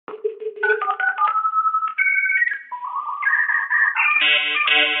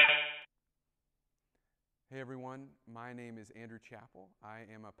Hey everyone, my name is Andrew Chappell. I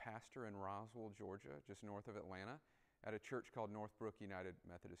am a pastor in Roswell, Georgia, just north of Atlanta, at a church called Northbrook United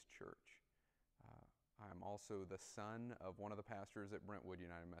Methodist Church. I'm also the son of one of the pastors at Brentwood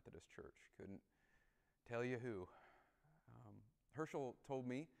United Methodist Church. Couldn't tell you who. Herschel told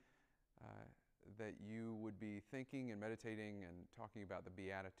me that you would be thinking and meditating and talking about the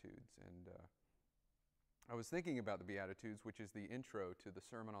Beatitudes. And I was thinking about the Beatitudes, which is the intro to the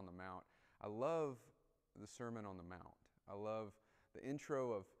Sermon on the Mount. I love the Sermon on the Mount. I love the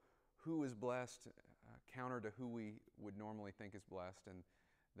intro of who is blessed, counter to who we would normally think is blessed. And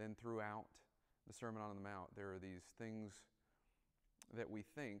then throughout the Sermon on the Mount, there are these things that we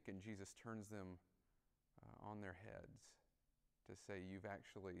think, and Jesus turns them on their heads to say, you've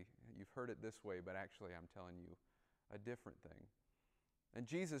heard it this way, but actually I'm telling you a different thing. And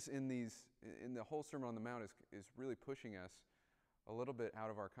Jesus in the whole Sermon on the Mount is really pushing us a little bit out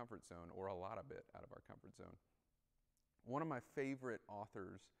of our comfort zone, or a lot of it out of our comfort zone. One of my favorite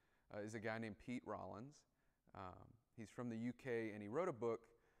authors is a guy named Pete Rollins. He's from the UK, and he wrote a book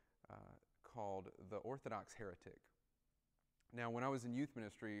called The Orthodox Heretic. Now, when I was in youth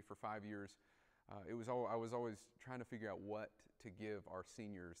ministry for 5 years, I was always trying to figure out what to give our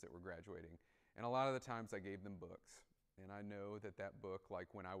seniors that were graduating. And a lot of the times I gave them books. And I know that book,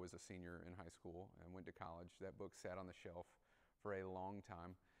 like when I was a senior in high school and went to college, that book sat on the shelf for a long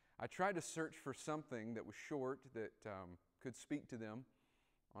time. I tried to search for something that was short, that could speak to them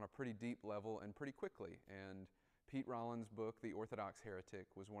on a pretty deep level and pretty quickly. And Pete Rollins' book, The Orthodox Heretic,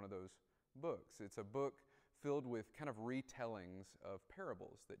 was one of those books. It's a book filled with kind of retellings of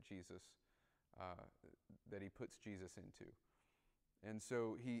parables that he puts Jesus into. And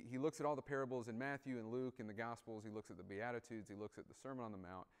so he looks at all the parables in Matthew and Luke and the Gospels. He looks at the Beatitudes. He looks at the Sermon on the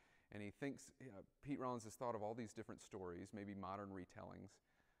Mount. And he thinks, Pete Rollins has thought of all these different stories, maybe modern retellings,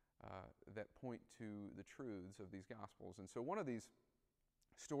 that point to the truths of these Gospels. And so one of these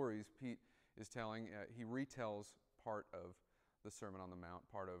stories Pete is telling, he retells part of the Sermon on the Mount,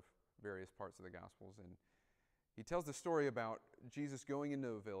 part of various parts of the Gospels. And he tells the story about Jesus going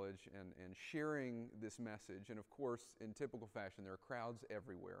into a village and sharing this message. And of course, in typical fashion, there are crowds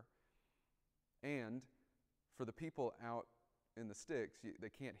everywhere. And for the people out in the sticks, they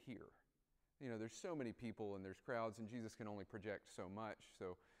can't hear. There's so many people and there's crowds, and Jesus can only project so much.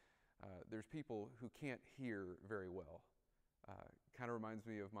 So there's people who can't hear very well. Kind of reminds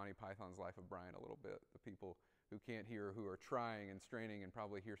me of Monty Python's Life of Brian a little bit. The people who can't hear, who are trying and straining and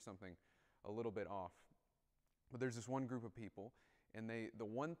probably hear something a little bit off. But there's this one group of people, and the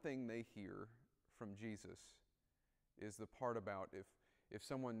one thing they hear from Jesus is the part about if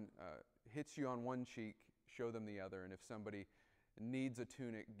someone hits you on one cheek, show them the other. And if somebody needs a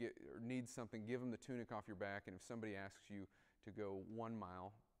tunic or needs something, give them the tunic off your back. And if somebody asks you to go 1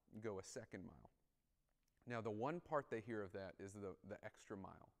 mile, go a second mile. Now, the one part they hear of that is the extra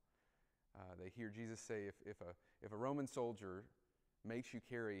mile. They hear Jesus say, if a Roman soldier makes you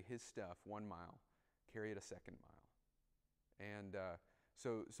carry his stuff 1 mile, carry it a second mile. And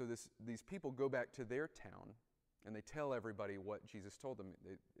so these people go back to their town, and they tell everybody what Jesus told them.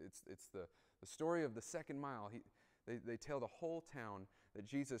 It's the story of the second mile. They tell the whole town that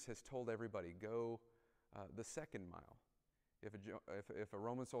Jesus has told everybody, go the second mile. If a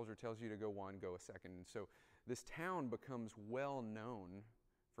Roman soldier tells you to go one, go a second. And so this town becomes well known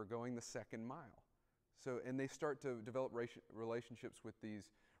for going the second mile. And they start to develop relationships with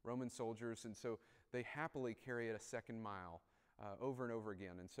these Roman soldiers, and so they happily carry it a second mile over and over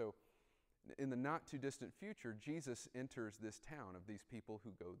again. And so in the not too distant future, Jesus enters this town of these people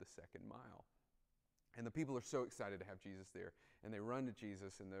who go the second mile. And the people are so excited to have Jesus there, and they run to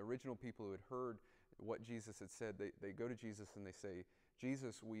Jesus. And the original people who had heard what Jesus had said, they go to Jesus and they say,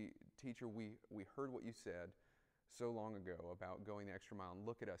 Jesus, Teacher, we heard what you said so long ago about going the extra mile, and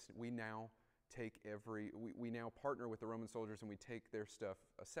look at us. We now we now partner with the Roman soldiers, and we take their stuff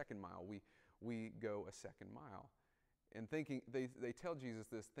a second mile. We go a second mile. And thinking, they tell Jesus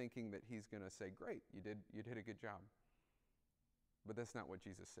this thinking that he's going to say, great, you did a good job. But that's not what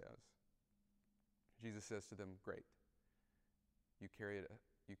Jesus says. Jesus says to them, great, you carry it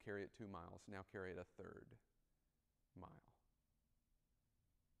 2 miles, now carry it a third mile.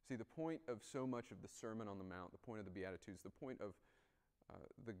 See, the point of so much of the Sermon on the Mount, the point of the Beatitudes, the point of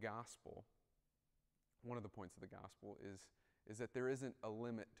the gospel, one of the points of the gospel is that there isn't a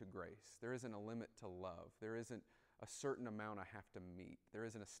limit to grace. There isn't a limit to love. There isn't a certain amount I have to meet. There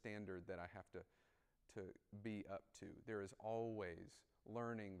isn't a standard that I have to be up to. There is always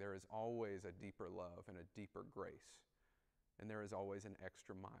learning. There is always a deeper love and a deeper grace. And there is always an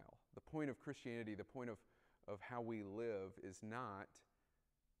extra mile. The point of Christianity, the point of how we live is not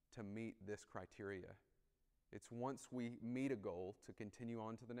to meet this criteria. It's once we meet a goal to continue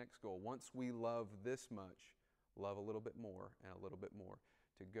on to the next goal. Once we love this much, love a little bit more and a little bit more.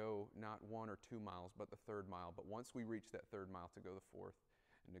 To go not 1 or 2 miles, but the third mile. But once we reach that third mile, to go the fourth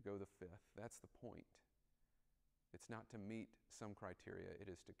and to go the fifth. That's the point. It's not to meet some criteria. It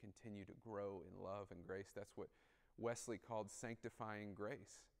is to continue to grow in love and grace. That's what Wesley called sanctifying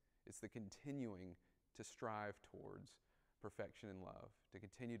grace. It's the continuing to strive towards perfection in love, to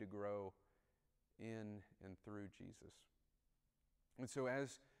continue to grow in and through Jesus. And so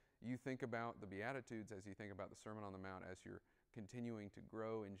as you think about the Beatitudes, as you think about the Sermon on the Mount, as you're continuing to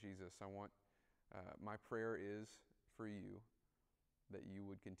grow in Jesus, my prayer is for you that you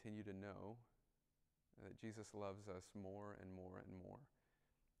would continue to know that Jesus loves us more and more and more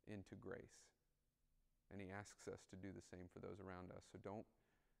into grace. And he asks us to do the same for those around us. So don't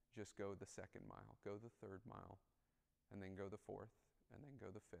just go the second mile. Go the third mile, and then go the fourth, and then go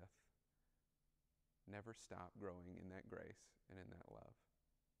the fifth. Never stop growing in that grace and in that love.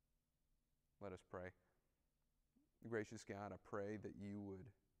 Let us pray. Gracious God, I pray that you would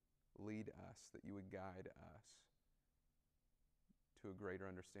lead us, that you would guide us to a greater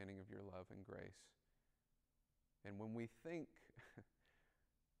understanding of your love and grace. And when we think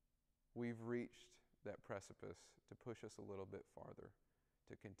we've reached that precipice, to push us a little bit farther,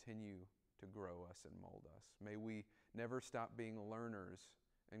 to continue to grow us and mold us. May we never stop being learners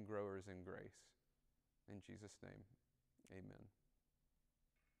and growers in grace. In Jesus' name, amen.